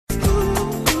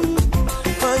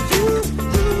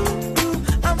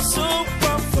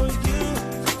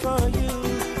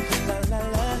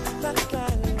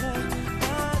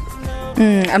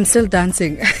I'm still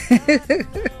dancing.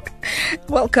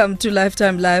 Welcome to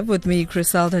Lifetime Live with me,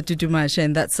 Crisalda Tutumasha,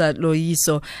 and that's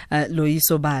Loyiso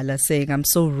Bala saying, I'm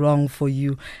so wrong for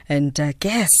you. And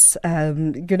guess,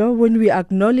 when we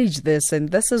acknowledge this,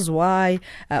 and this is why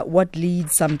what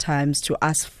leads sometimes to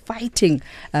us fighting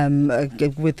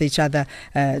with each other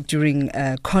during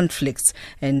conflicts,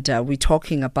 and we're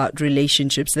talking about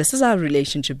relationships. This is our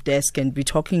relationship desk, and we're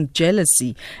talking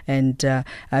jealousy, and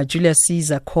Julius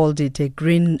Caesar called it a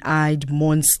green-eyed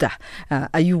monster.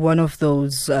 Are you one of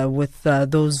those with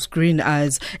those green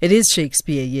eyes? It is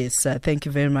Shakespeare, yes. Thank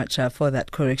you very much for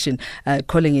that correction.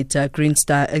 Calling it a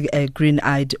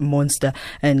green-eyed monster.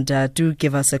 And do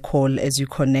give us a call as you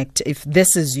connect. If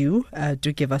this is you,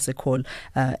 do give us a call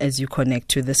as you connect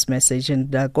to this message. And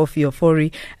Kofi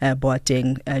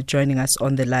Ofori-Boateng joining us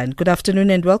on the line. Good afternoon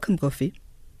and welcome, Kofi.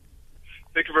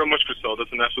 Thank you very much, Crystal.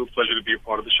 It's an absolute pleasure to be a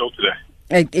part of the show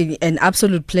today. An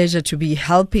absolute pleasure to be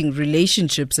helping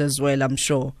relationships as well, I'm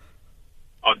sure.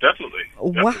 Oh, definitely.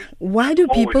 Why do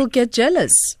people get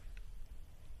jealous?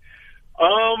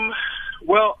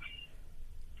 Well,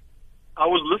 I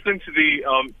was listening to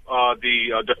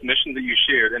the definition that you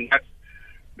shared, and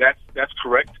that's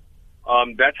correct.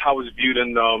 That's how it's viewed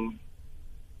in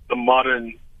the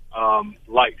modern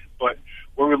light. But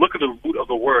when we look at the root of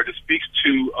the word, it speaks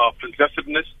to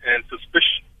possessiveness and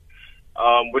suspicion.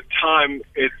 With time,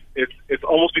 it's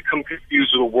almost become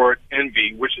confused with the word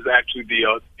envy, which is actually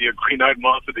the green-eyed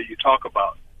monster that you talk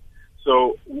about.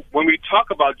 So when we talk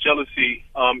about jealousy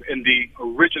in the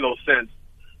original sense,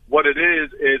 what it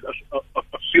is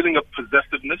a feeling of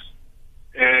possessiveness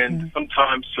and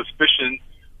sometimes suspicion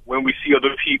when we see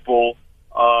other people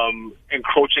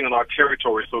encroaching on our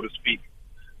territory, so to speak.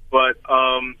 But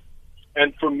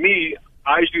and for me,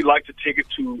 I usually like to take it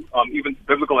to even the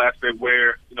biblical aspect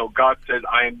where, God says,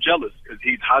 I am jealous because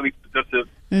he's highly possessive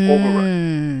over us.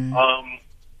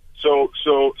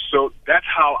 So that's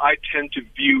how I tend to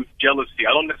view jealousy.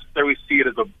 I don't necessarily see it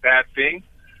as a bad thing.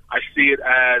 I see it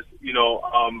as,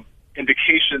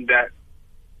 indication that,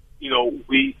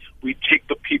 we take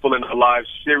the people in our lives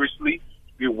seriously.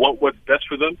 We want what's best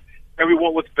for them, and we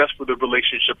want what's best for the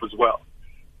relationship as well.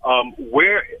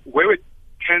 Where it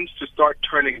tends to start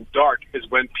turning dark is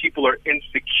when people are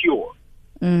insecure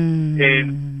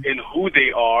in who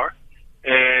they are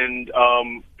and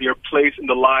their place in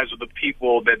the lives of the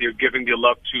people that they're giving their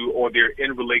love to or they're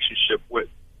in relationship with.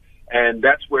 And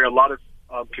that's where a lot of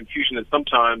confusion and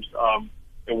sometimes,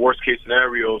 in worst case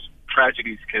scenarios,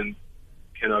 tragedies can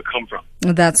come from.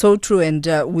 That's so true, and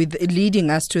with leading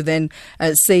us to then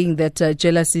saying that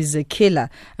jealousy is a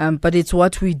killer, but it's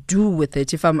what we do with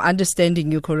it. If I'm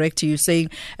understanding you correctly, you're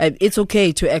saying it's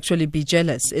okay to actually be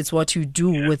jealous. It's what you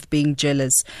do with being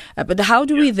jealous. But how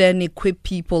do we then equip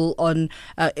people on,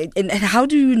 and how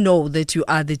do you know that you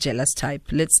are the jealous type?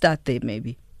 Let's start there,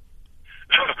 maybe.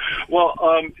 Well,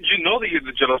 you know that you're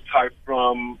the jealous type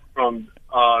from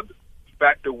the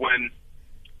fact that when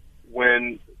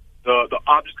the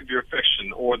object of your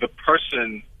affection or the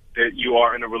person that you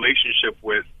are in a relationship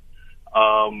with,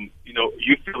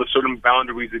 you feel that certain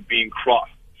boundaries are being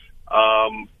crossed.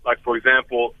 Like, for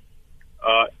example,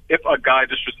 if a guy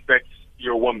disrespects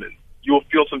your woman, you'll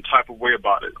feel some type of way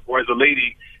about it. Or as a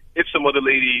lady, if some other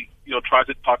lady, tries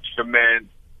to talk to your man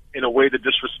in a way that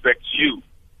disrespects you,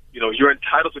 you're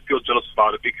entitled to feel jealous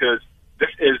about it because this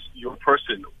is your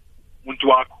person,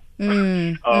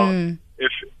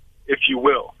 if you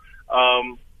will.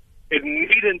 It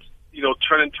needn't,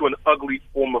 turn into an ugly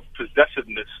form of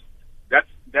possessiveness.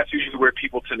 That's usually where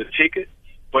people tend to take it.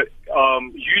 But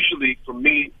usually, for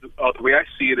me, the way I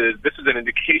see it is this is an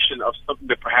indication of something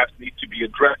that perhaps needs to be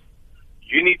addressed.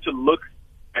 You need to look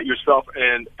at yourself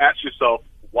and ask yourself,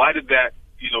 why did that,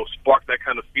 spark that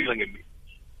kind of feeling in me?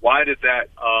 Why did that,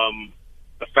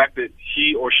 the fact that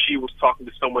he or she was talking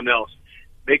to someone else,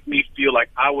 make me feel like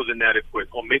I was inadequate,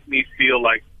 or make me feel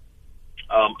like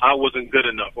I wasn't good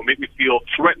enough, or make me feel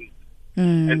threatened.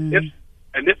 And if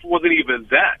it wasn't even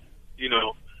that,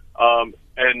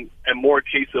 and more a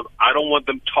case of I don't want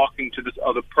them talking to this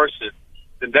other person,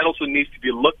 then that also needs to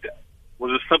be looked at.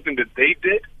 Was it something that they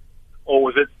did, or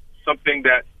was it something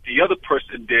that the other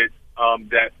person did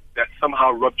that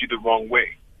somehow rubbed you the wrong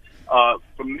way?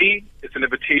 For me, it's an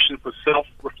invitation for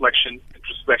self-reflection,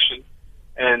 introspection,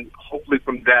 and hopefully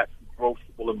from that, growth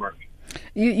will emerge.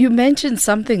 You mentioned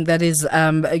something that is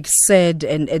said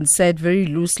and said very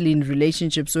loosely in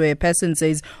relationships, where a person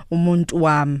says umuntu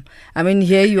wam. I mean,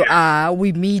 here you are,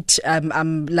 we meet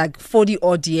I'm like 40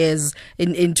 odd years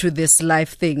into this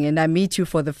life thing, and I meet you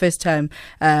for the first time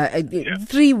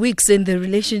 3 weeks in the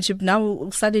relationship, now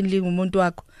suddenly umuntu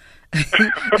wako.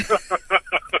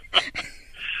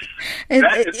 And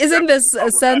isn't this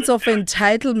a sense of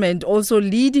entitlement also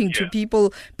leading to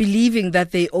people believing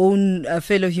that they own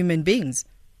fellow human beings?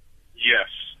 Yes,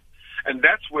 and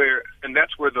that's where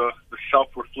the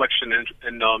self-reflection and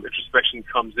introspection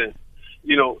comes in.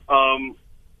 You know,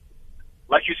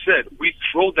 like you said, we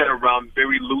throw that around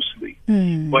very loosely,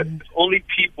 but it's only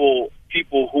people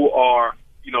who are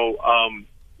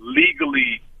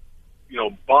legally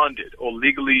bonded or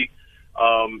legally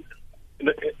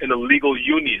in a legal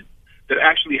union that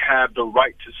actually have the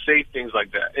right to say things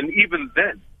like that. And even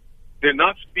then, they're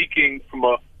not speaking from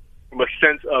a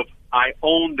sense of I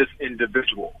own this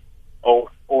individual, or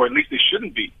at least they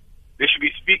shouldn't be. They should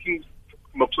be speaking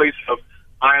from a place of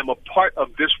I am a part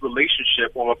of this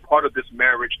relationship, or I'm a part of this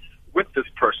marriage with this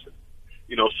person.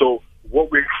 So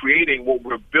what we're creating, what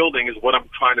we're building is what I'm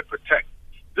trying to protect.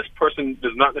 This person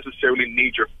does not necessarily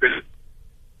need your physical.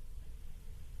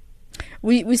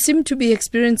 We seem to be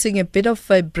experiencing a bit of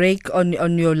a break on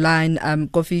your line,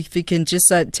 Kofi. If you can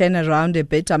just turn around a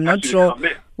bit. I'm not sure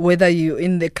whether you're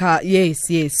in the car. Yes.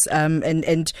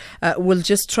 And we'll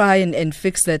just try and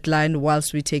fix that line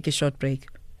whilst we take a short break.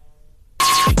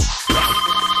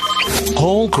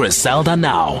 Call Griselda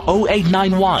now,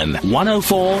 0891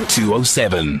 104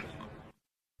 207.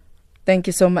 Thank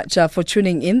you so much for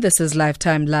tuning in. This is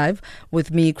Lifetime Live with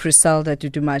me, Griselda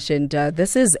Dudumash, and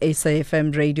this is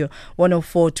SAFM Radio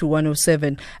 104 to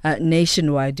 107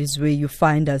 nationwide is where you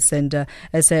find us, and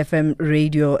SAFM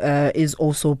Radio is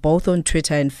also both on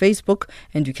Twitter and Facebook,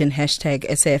 and you can hashtag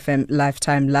SAFM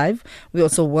Lifetime Live. We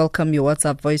also welcome your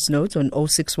WhatsApp voice notes on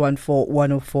 0614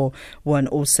 104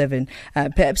 107.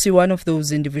 Perhaps you're one of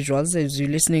those individuals as you're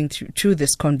listening to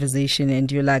this conversation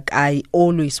and you're like, I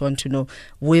always want to know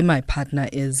where my partner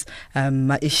is.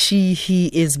 He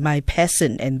is my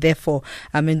person, and therefore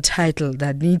I'm entitled.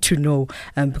 I need to know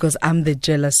because I'm the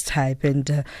jealous type.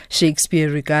 And Shakespeare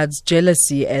regards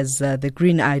jealousy as the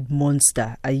green-eyed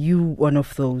monster. Are you one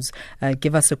of those?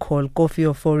 Give us a call. Kofi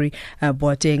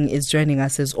Ofori-Boateng is joining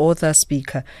us as author,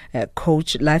 speaker,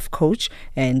 coach, life coach,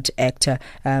 and actor.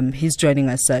 He's joining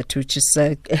us to just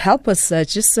help us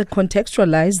just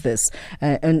contextualize this.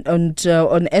 And on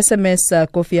SMS,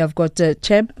 Kofi, I've got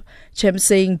Champ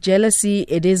saying jealousy,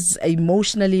 it is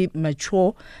emotionally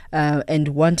mature and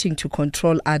wanting to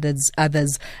control others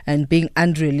and being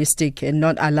unrealistic and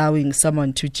not allowing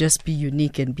someone to just be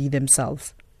unique and be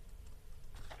themselves.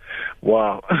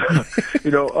 Wow.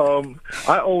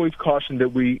 I always caution that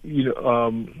we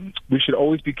should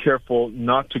always be careful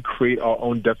not to create our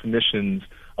own definitions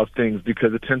of things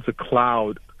because it tends to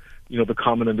cloud, the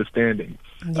common understanding.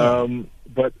 Yeah.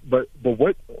 But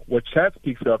what Chad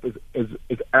speaks of is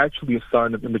actually a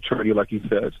sign of immaturity, like he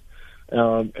says,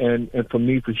 and for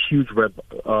me it's a huge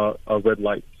red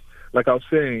light. Like I was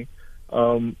saying,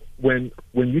 when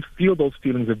you feel those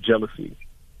feelings of jealousy,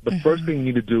 the first thing you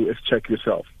need to do is check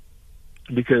yourself,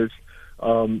 because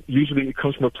usually it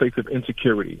comes from a place of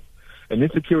insecurity, and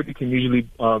insecurity can usually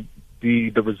be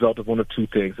the result of one of two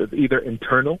things: it's either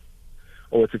internal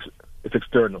or it's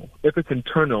external. If it's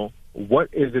internal, what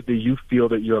is it that you feel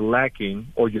that you're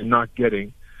lacking or you're not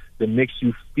getting that makes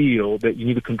you feel that you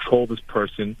need to control this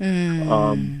person,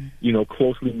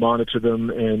 closely monitor them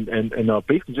and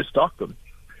basically just stalk them?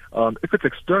 If it's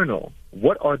external,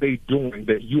 what are they doing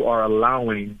that you are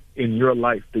allowing in your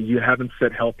life that you haven't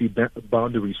set healthy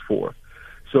boundaries for?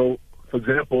 So, for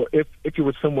example, if you're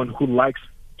with someone who likes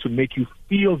to make you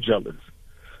feel jealous,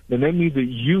 then that means that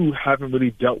you haven't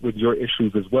really dealt with your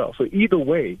issues as well. So either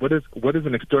way, what is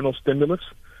an external stimulus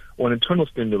or an internal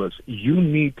stimulus, you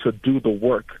need to do the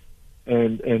work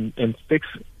and fix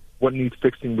what needs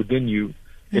fixing within you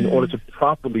in order to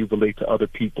properly relate to other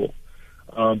people.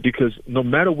 Because no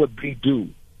matter what they do,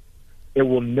 it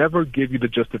will never give you the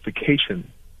justification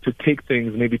to take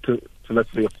things maybe to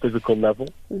let's say a physical level.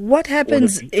 What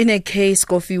happens in a case,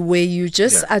 Kofi, where you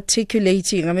just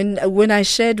articulating? I mean, when I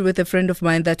shared with a friend of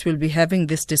mine that we'll be having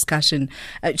this discussion,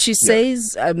 she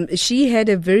says she had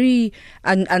a very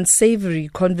unsavory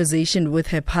conversation with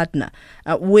her partner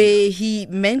where he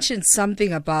mentioned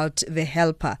something about the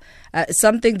helper,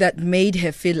 something that made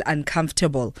her feel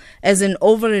uncomfortable. As in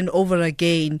over and over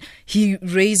again, he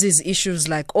raises issues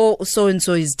like, oh,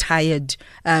 so-and-so is tired,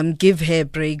 give her a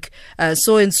break,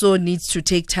 so-and-so needs to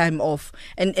take time off.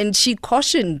 And she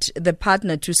cautioned the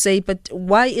partner to say, but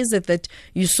why is it that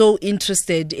you're so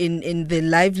interested in the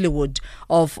livelihood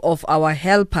of our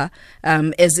helper,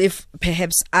 as if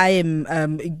perhaps I am,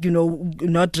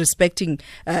 not respecting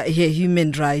her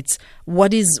human rights?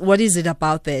 What is it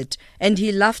about that? And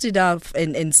he laughed it off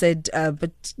and said,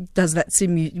 but does that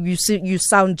seem, you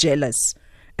sound jealous?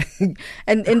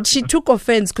 and she took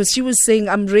offense because she was saying,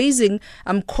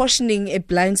 I'm cautioning a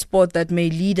blind spot that may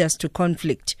lead us to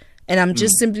conflict. And I'm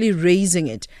just simply raising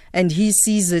it. And he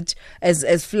sees it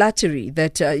as flattery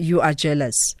that you are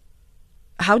jealous.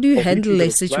 How do you handle a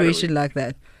situation like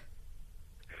that?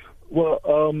 Well,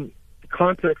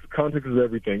 context is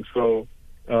everything. So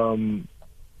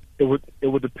it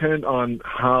would depend on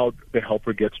how the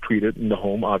helper gets treated in the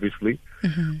home, obviously.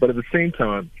 Mm-hmm. But at the same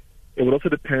time, it would also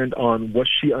depend on what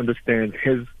she understands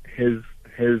his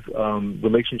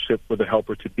relationship with the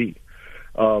helper to be.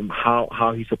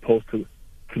 How he's supposed to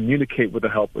communicate with the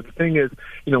helper. The thing is,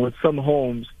 in some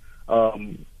homes,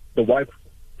 the wife,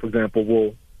 for example,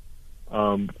 will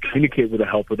communicate with the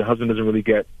helper. The husband doesn't really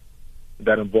get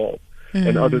that involved.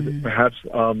 And others, perhaps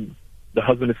the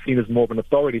husband is seen as more of an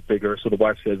authority figure, so the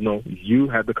wife says, no, you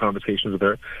had the conversations with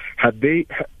her. Have they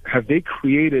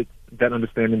created that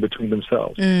understanding between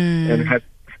themselves? And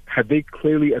have they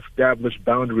clearly established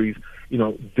boundaries?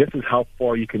 This is how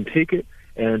far you can take it,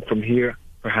 and from here,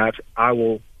 perhaps I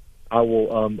will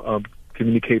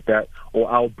communicate that,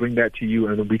 or I'll bring that to you,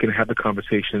 and then we can have the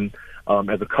conversation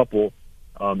as a couple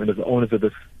and as the owners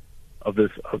of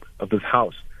this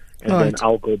house, and then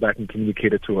I'll go back and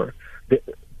communicate it to her.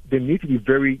 There need to be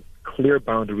very clear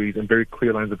boundaries and very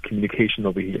clear lines of communication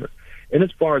over here. And as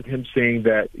far as him saying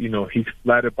that he's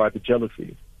flattered by the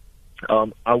jealousy,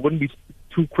 I wouldn't be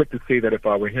too quick to say that if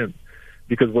I were him,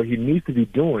 because what he needs to be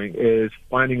doing is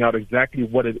finding out exactly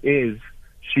what it is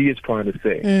she is trying to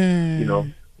say.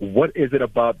 What is it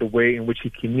about the way in which he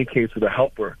communicates with the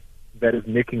helper that is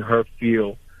making her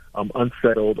feel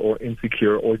unsettled or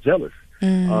insecure or jealous?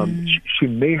 She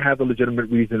may have a legitimate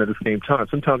reason at the same time.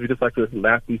 Sometimes we just like to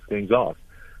laugh these things off,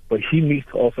 but he needs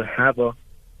to also have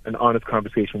an honest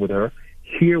conversation with her,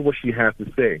 hear what she has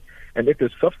to say, and if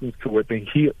there's substance to it, then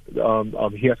he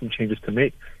has some changes to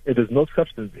make. If there's no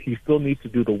substance, he still needs to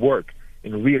do the work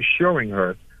in reassuring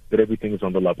her that everything is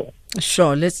on the level.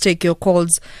 Sure. Let's take your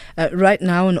calls right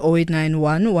now on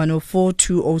 0891 104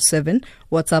 207.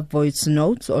 WhatsApp voice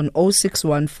notes on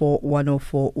 0614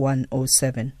 104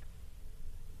 107.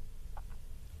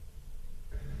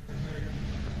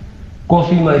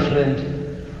 Kofi, my friend,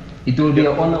 it will be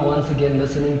an honor once again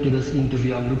listening to this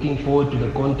interview. I'm looking forward to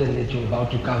the content that you're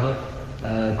about to cover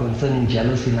concerning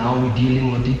jealousy and how we're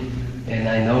dealing with it. And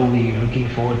I know we're looking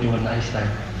forward to a nice time.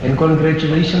 And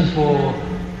congratulations for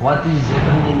what is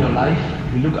happening in your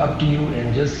life. We look up to you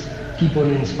and just keep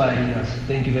on inspiring us.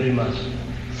 Thank you very much.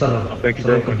 Salam. Thank you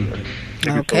very much.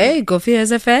 Okay, Kofi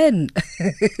has a fan.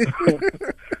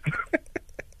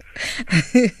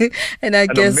 and I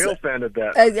guess a male fan of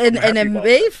that. And a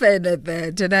male fan of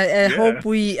that. And I hope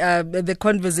the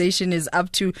conversation is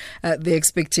up to the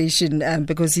expectation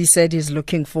because he said he's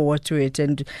looking forward to it,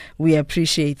 and we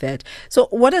appreciate that. So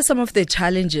what are some of the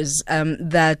challenges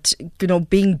that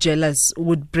being jealous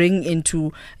would bring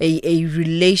into a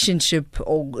relationship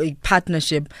or a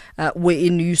partnership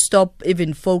wherein you stop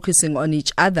even focusing on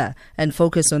each other and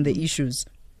focus on the issues?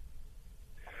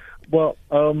 Well,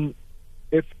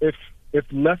 if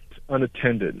left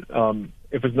unattended,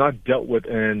 if it's not dealt with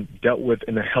in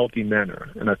a healthy manner,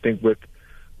 and I think with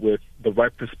the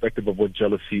right perspective of what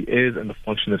jealousy is and the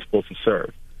function it's supposed to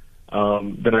serve,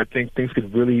 then I think things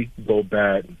could really go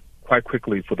bad quite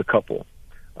quickly for the couple.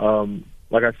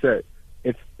 Like I said,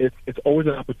 it's always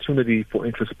an opportunity for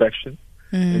introspection,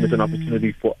 and it's an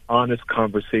opportunity for honest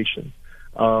conversation.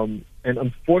 And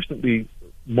unfortunately,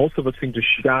 most of us seem to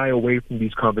shy away from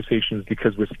these conversations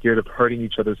because we're scared of hurting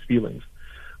each other's feelings.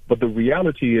 But the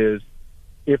reality is,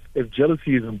 if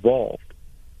jealousy is involved,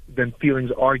 then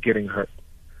feelings are getting hurt.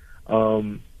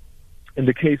 In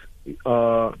the case,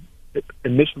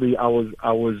 initially, I was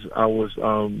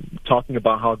talking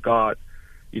about how God,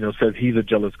 says He's a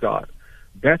jealous God.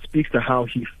 That speaks to how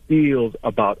He feels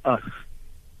about us.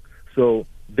 So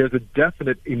there's a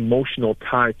definite emotional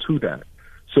tie to that.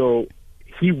 So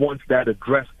He wants that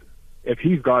addressed. If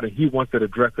He's God and He wants that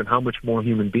addressed, then how much more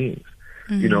human beings?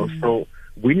 So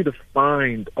we need to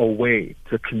find a way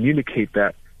to communicate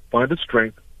that, find the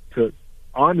strength to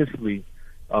honestly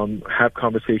have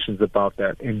conversations about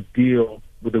that and deal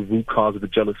with the root cause of the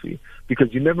jealousy,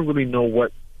 because you never really know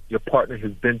what your partner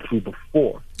has been through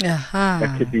before.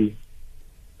 That could be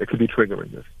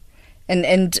triggering this.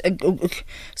 And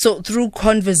so through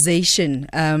conversation,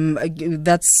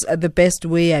 that's the best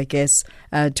way, I guess,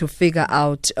 to figure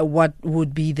out what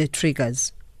would be the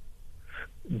triggers.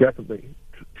 Definitely.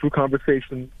 Through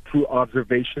conversation, through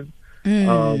observation,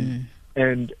 and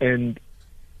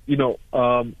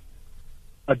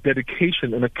a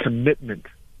dedication and a commitment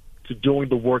to doing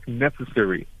the work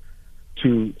necessary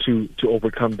to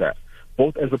overcome that.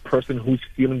 both as a person who's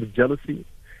feeling the jealousy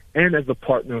and as a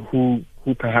partner who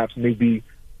perhaps may be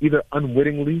either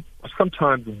unwittingly or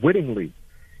sometimes wittingly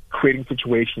creating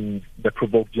situations that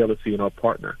provoke jealousy in our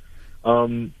partner.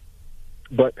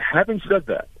 But having said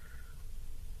that,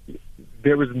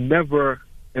 there is never,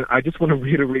 and I just want to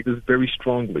reiterate this very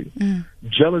strongly,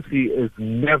 jealousy is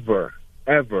never,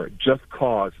 ever just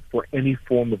cause for any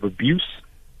form of abuse,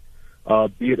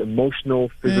 be it emotional,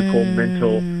 physical,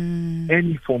 mental,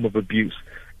 any form of abuse.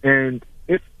 And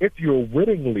if you're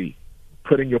wittingly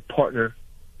putting your partner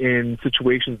in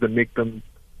situations that make them,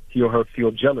 he or her,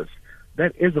 feel jealous,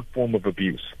 that is a form of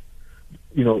abuse.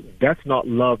 That's not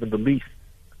love in the least.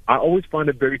 I always find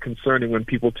it very concerning when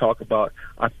people talk about,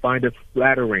 I find it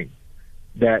flattering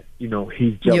that, he's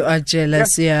jealous. You are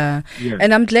jealous, yeah.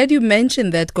 And I'm glad you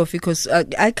mentioned that, Kofi, because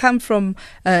I come from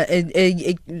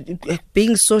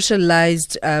being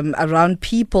socialized around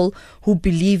people who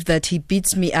believe that he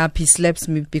beats me up, he slaps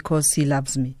me because he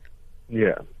loves me.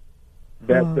 Yeah.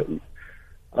 I've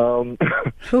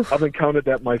encountered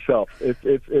that myself.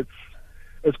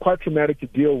 It's quite traumatic to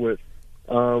deal with.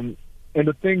 And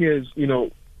the thing is,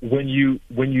 when you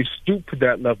stoop to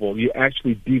that level, you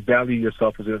actually devalue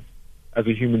yourself as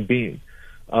a human being.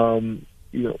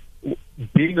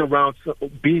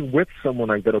 Being with someone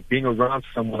like that or being around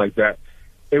someone like that,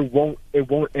 it won't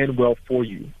end well for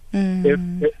you.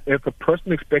 If a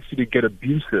person expects you to get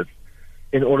abusive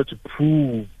in order to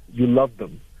prove you love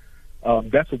them,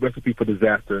 that's a recipe for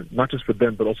disaster, not just for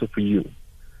them but also for you.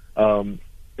 And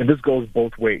this goes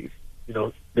both ways.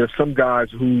 There's some guys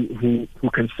who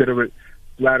consider it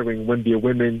flattering when their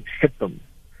women hit them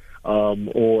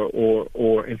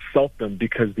or insult them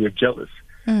because they're jealous.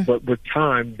 But with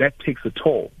time, that takes a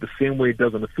toll, the same way it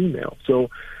does on a female. So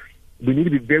we need to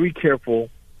be very careful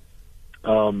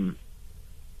in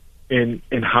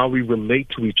how we relate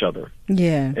to each other,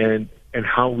 and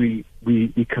how we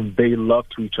convey love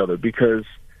to each other, because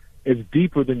it's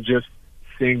deeper than just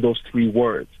saying those 3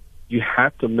 words. You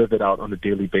have to live it out on a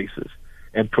daily basis.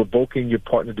 And provoking your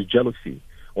partner to jealousy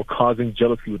or causing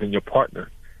jealousy within your partner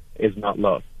is not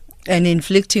love. And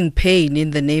inflicting pain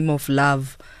in the name of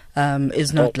love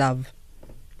is not love.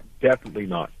 Definitely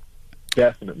not.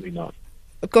 Definitely not.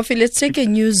 Kofi, let's take a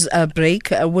news break.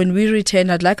 When we return,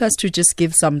 I'd like us to just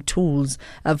give some tools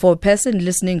for a person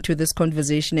listening to this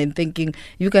conversation and thinking,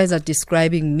 you guys are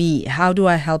describing me. How do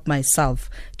I help myself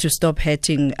to stop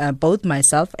hurting both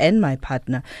myself and my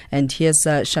partner? And here's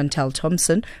Chantel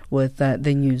Thompson with the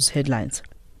news headlines.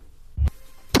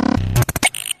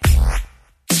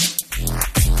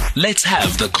 Let's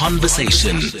have the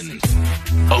conversation.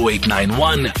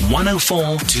 0891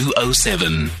 104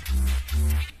 207.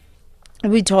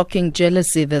 We're talking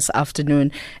jealousy this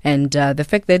afternoon, and the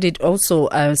fact that it also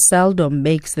seldom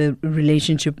makes the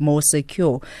relationship more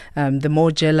secure. The more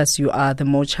jealous you are, the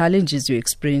more challenges you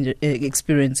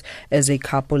experience as a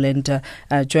couple. And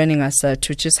joining us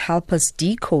to just help us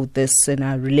decode this in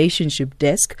our relationship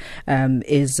desk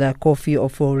is Kofi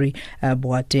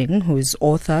Ofori-Boateng, who is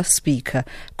author, speaker,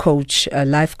 coach,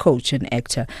 life coach, and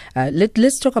actor.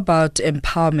 Let's talk about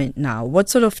empowerment now. What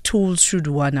sort of tools should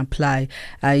one apply?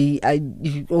 I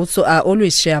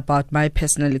always share about my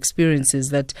personal experiences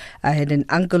that I had an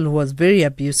uncle who was very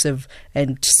abusive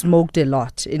and smoked a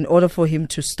lot. In order for him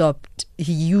to stop,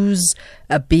 he used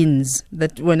bins,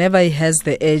 that whenever he has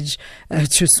the urge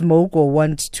to smoke or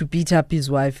want to beat up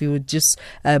his wife, he would just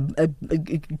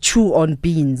chew on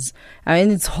beans. I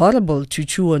mean, it's horrible to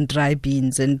chew on dry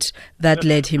beans, and that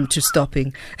led him to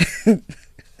stopping.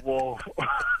 Whoa.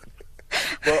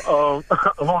 Well, a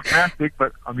little drastic,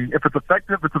 but I mean, if it's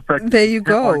effective, it's effective. There you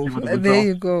go. There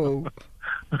you go.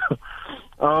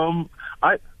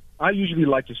 I usually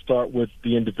like to start with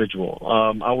the individual.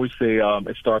 I always say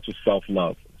it starts with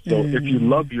self-love. So if you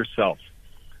love yourself,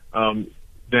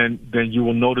 then you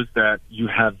will notice that you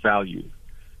have value.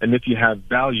 And if you have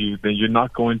value, then you're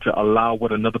not going to allow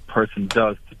what another person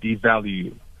does to devalue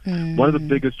you. One of the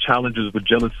biggest challenges with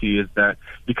jealousy is that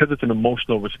because it's an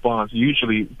emotional response,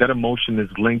 usually that emotion is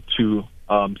linked to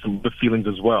some other feelings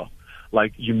as well.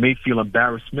 Like you may feel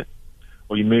embarrassment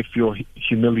or you may feel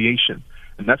humiliation.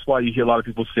 And that's why you hear a lot of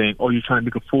people saying, oh, you're trying to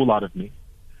make a fool out of me.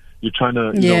 You're trying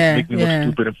to make me look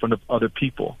stupid in front of other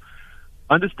people.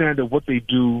 Understand that what they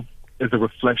do is a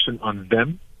reflection on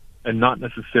them and not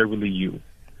necessarily you.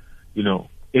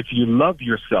 If you love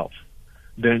yourself,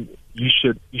 then you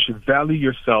should value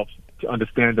yourself to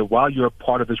understand that while you're a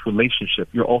part of this relationship,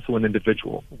 you're also an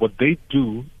individual. What they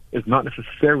do is not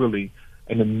necessarily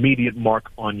an immediate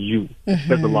mark on you. It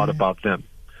says a lot about them.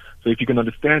 So if you can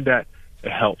understand that,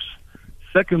 it helps.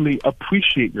 Secondly,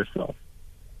 appreciate yourself.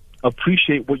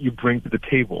 Appreciate what you bring to the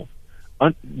table.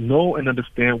 know and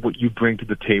understand what you bring to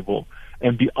the table,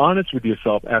 and be honest with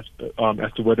yourself as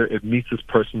to whether it meets this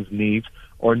person's needs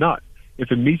or not.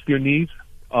 If it meets their needs,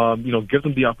 give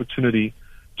them the opportunity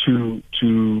to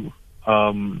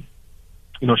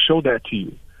show that to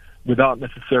you, without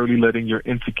necessarily letting your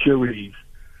insecurities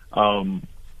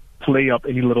play up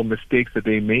any little mistakes that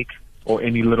they make, or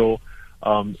any little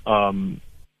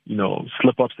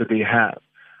slip-ups that they have.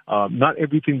 Not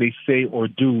everything they say or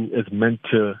do is meant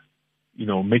to,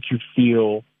 make you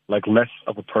feel like less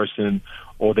of a person,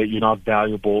 or that you're not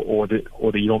valuable, or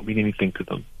that you don't mean anything to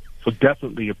them. So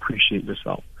definitely appreciate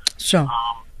yourself. Sure.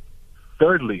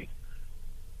 Thirdly,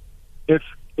 if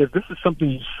this is something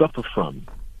you suffer from,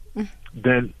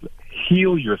 then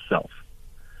heal yourself.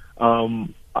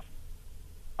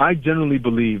 I generally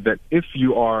believe that if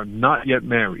you are not yet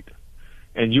married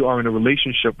and you are in a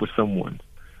relationship with someone,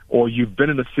 or you've been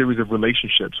in a series of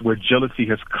relationships where jealousy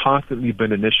has constantly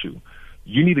been an issue,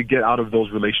 you need to get out of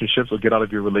those relationships, or get out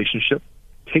of your relationship,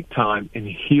 take time and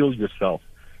heal yourself,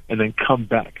 and then come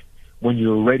back when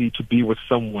you're ready to be with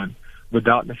someone,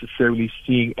 without necessarily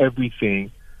seeing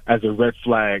everything as a red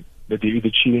flag that they're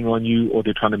either cheating on you or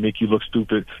they're trying to make you look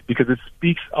stupid, because it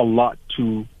speaks a lot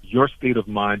to your state of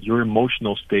mind, your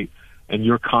emotional state, and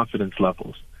your confidence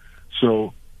levels.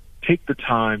 So take the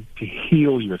time to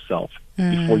heal yourself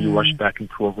before you rush back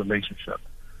into a relationship.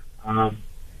 And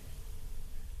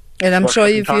I'm sure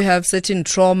if you have certain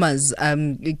traumas,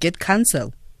 get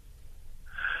counsel.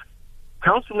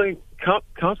 Counseling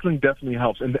definitely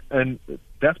helps, and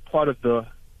that's part of the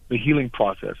healing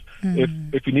process.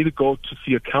 If you need to go to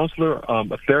see a counselor,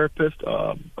 a therapist,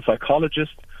 a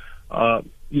psychologist, a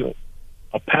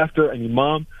pastor, an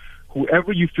imam,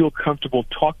 whoever you feel comfortable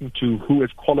talking to, who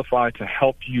is qualified to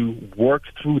help you work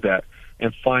through that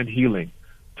and find healing,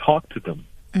 talk to them.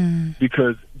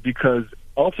 Because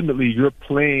ultimately you're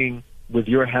playing with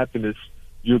your happiness,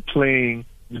 you're playing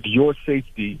with your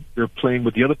safety, you're playing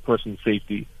with the other person's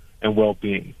safety and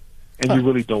well-being, and you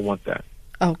really don't want that.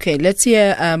 Okay, let's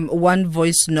hear one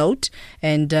voice note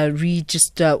and read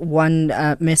just one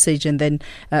message, and then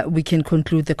we can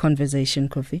conclude the conversation,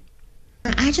 Kofi.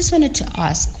 I just wanted to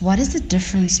ask, what is the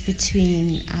difference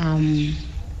between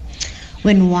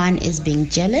when one is being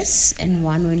jealous and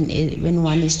when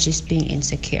one is just being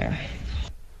insecure?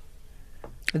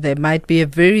 There might be a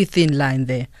very thin line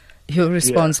there. Your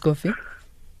response, Kofi?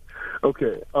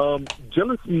 Okay,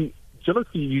 jealousy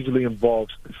usually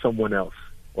involves someone else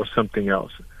or something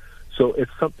else. So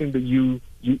it's something that you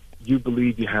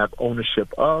believe you have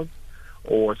ownership of,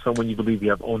 or someone you believe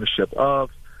you have ownership of,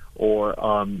 or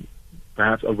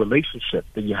perhaps a relationship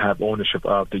that you have ownership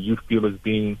of that you feel is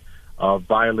being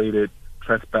violated,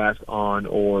 trespassed on,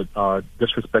 or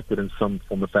disrespected in some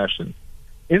form or fashion.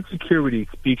 Insecurity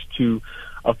speaks to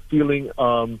a feeling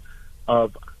of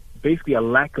basically a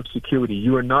lack of security.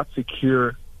 You are not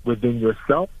secure within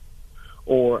yourself,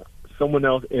 or someone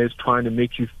else is trying to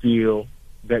make you feel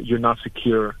that you're not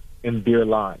secure in their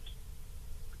lives.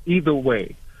 Either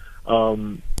way,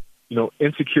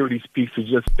 insecurity speaks to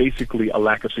just basically a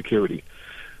lack of security.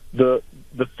 The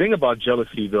thing about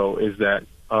jealousy, though, is that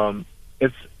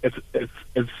it's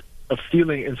a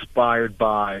feeling inspired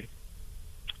by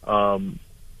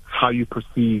how you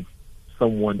perceive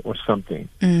someone or something,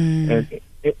 and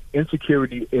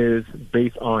insecurity is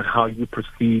based on how you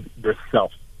perceive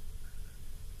yourself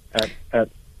at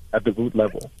the root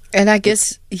level. And I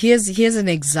guess here's an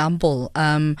example.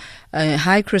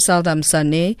 Hi, Crisalda, I'm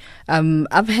Sane.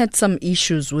 I've had some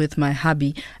issues with my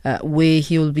hubby where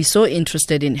he will be so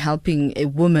interested in helping a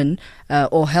woman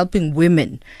or helping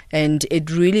women, and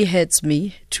it really hurts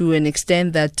me to an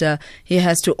extent that he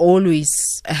has to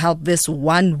always help this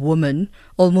one woman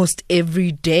almost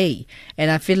every day.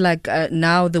 And I feel like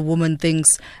now the woman thinks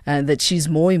that she's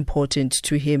more important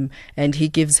to him, and he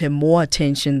gives her more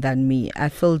attention than me. I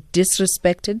feel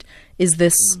disrespected. Is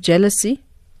this jealousy?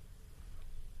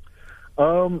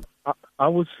 I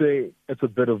would say it's a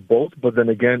bit of both, but then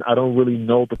again, I don't really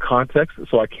know the context,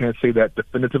 so I can't say that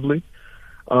definitively.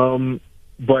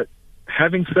 But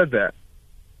having said that,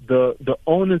 the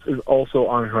onus is also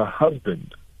on her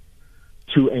husband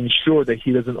to ensure that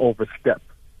he doesn't overstep,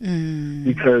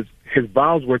 because his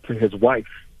vows were to his wife,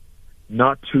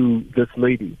 not to this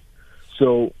lady.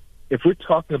 So if we're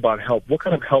talking about help, what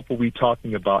kind of help are we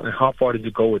talking about, and how far did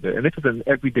you go with it? And this is an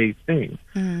everyday thing.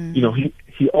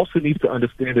 He also needs to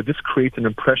understand that this creates an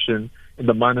impression in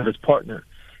the mind of his partner.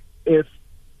 If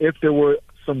there were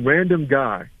some random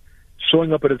guy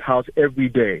showing up at his house every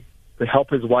day to help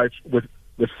his wife with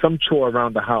some chore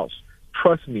around the house,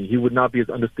 trust me, he would not be as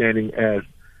understanding as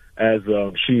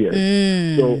she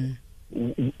is.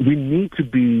 we need to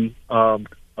be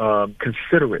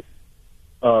considerate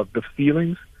of the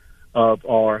feelings of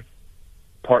our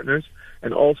partners,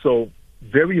 and also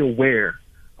very aware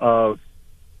of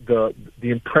the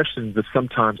impressions that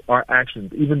sometimes our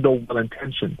actions, even though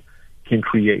well-intentioned, can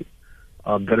create.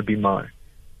 That'll be mine.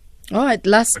 All right,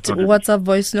 last WhatsApp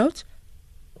voice note.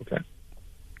 Okay.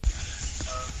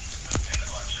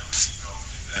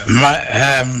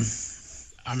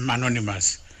 I'm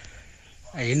anonymous.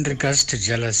 In regards to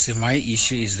jealousy, my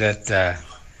issue is that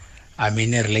I'm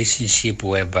in a relationship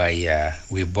whereby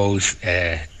we both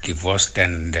divorced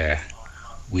and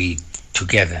we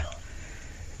together.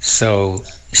 So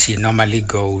she normally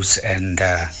goes and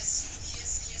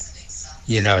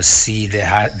see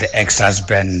the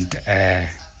ex-husband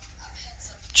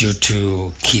due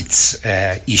to kids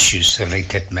issues,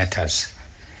 related matters.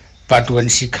 But when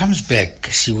she comes back,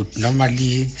 she would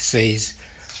normally says,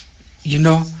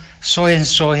 so and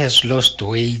so has lost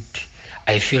weight.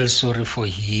 I feel sorry for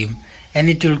him, and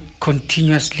it will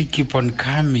continuously keep on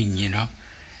coming,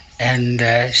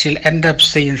 And she'll end up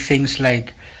saying things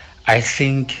like, I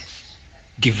think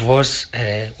divorce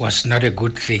was not a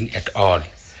good thing at all.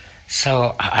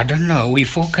 So I don't know, we're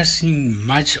focusing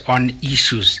much on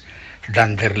issues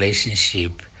than the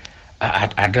relationship.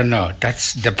 I don't know,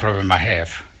 that's the problem I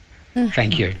have.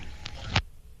 Thank you.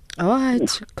 All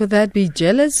right, could that be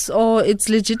jealous or it's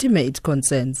legitimate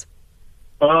concerns?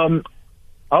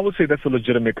 I would say that's a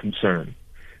legitimate concern.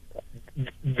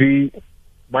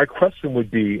 My question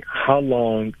would be, how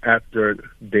long after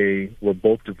they were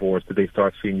both divorced did they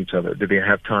start seeing each other? Did they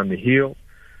have time to heal?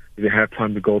 Did they have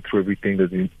time to go through everything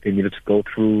that they needed to go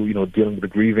through, dealing with the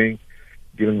grieving,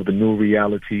 dealing with the new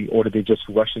reality, or did they just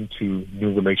rush into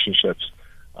new relationships?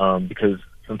 Because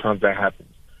sometimes that happens.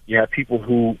 You have people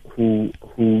who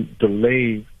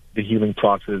delay the healing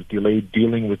process, delay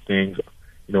dealing with things,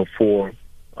 for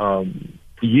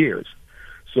years.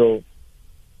 So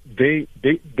they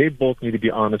both need to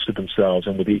be honest with themselves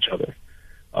and with each other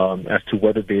as to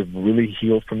whether they've really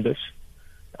healed from this,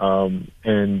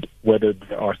 and whether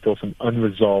there are still some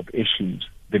unresolved issues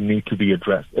that need to be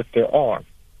addressed. If there are,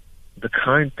 the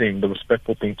kind thing, the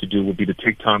respectful thing to do would be to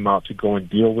take time out to go and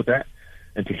deal with that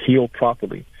and to heal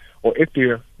properly. Or if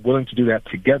they're willing to do that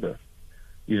together,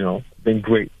 then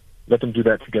great. Let them do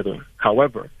that together.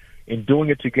 However, in doing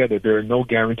it together, there are no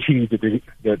guarantees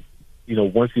that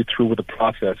once you're through with the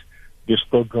process, they're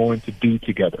still going to be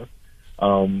together.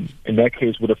 In that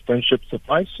case, would a friendship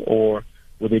suffice, or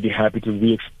would they be happy to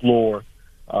re-explore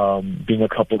being a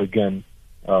couple again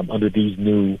under these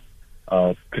new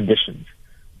conditions?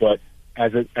 But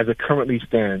as it currently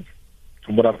stands,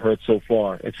 from what I've heard so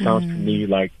far, it sounds to me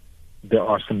like there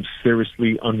are some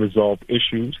seriously unresolved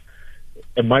issues.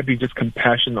 It might be just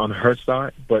compassion on her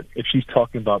side, but if she's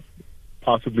talking about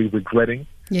possibly regretting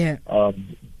the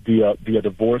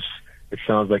divorce, it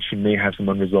sounds like she may have some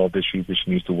unresolved issues that she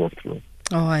needs to work through.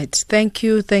 All right. Thank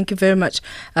you very much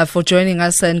for joining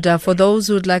us. And for those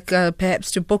who would like perhaps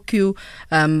to book you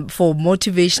for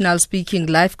motivational speaking,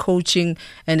 life coaching,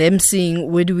 and emceeing,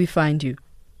 where do we find you?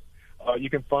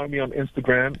 You can find me on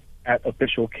Instagram at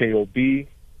official KOB,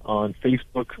 on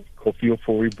Facebook, Kofi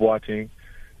Ofori-Boateng.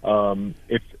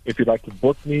 If you'd like to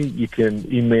book me, you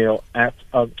can email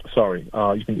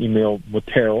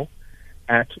Motero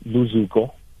at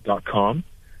luzuko.com.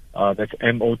 That's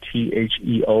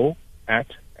MOTHEO at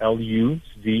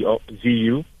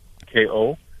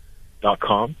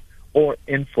LUZUKO.com, or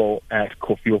info at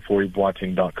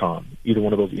kofioforiboateng.com. Either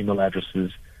one of those email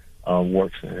addresses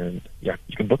works, and you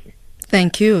can book me.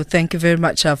 Thank you very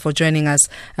much for joining us.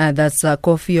 That's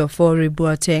Kofi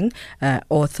Ofori-Boateng,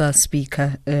 author,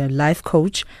 speaker, life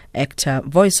coach, actor,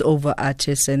 voiceover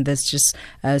artist, and there's just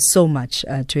so much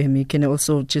to him. You can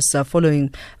also just follow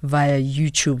him via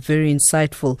YouTube. Very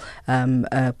insightful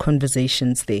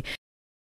conversations there.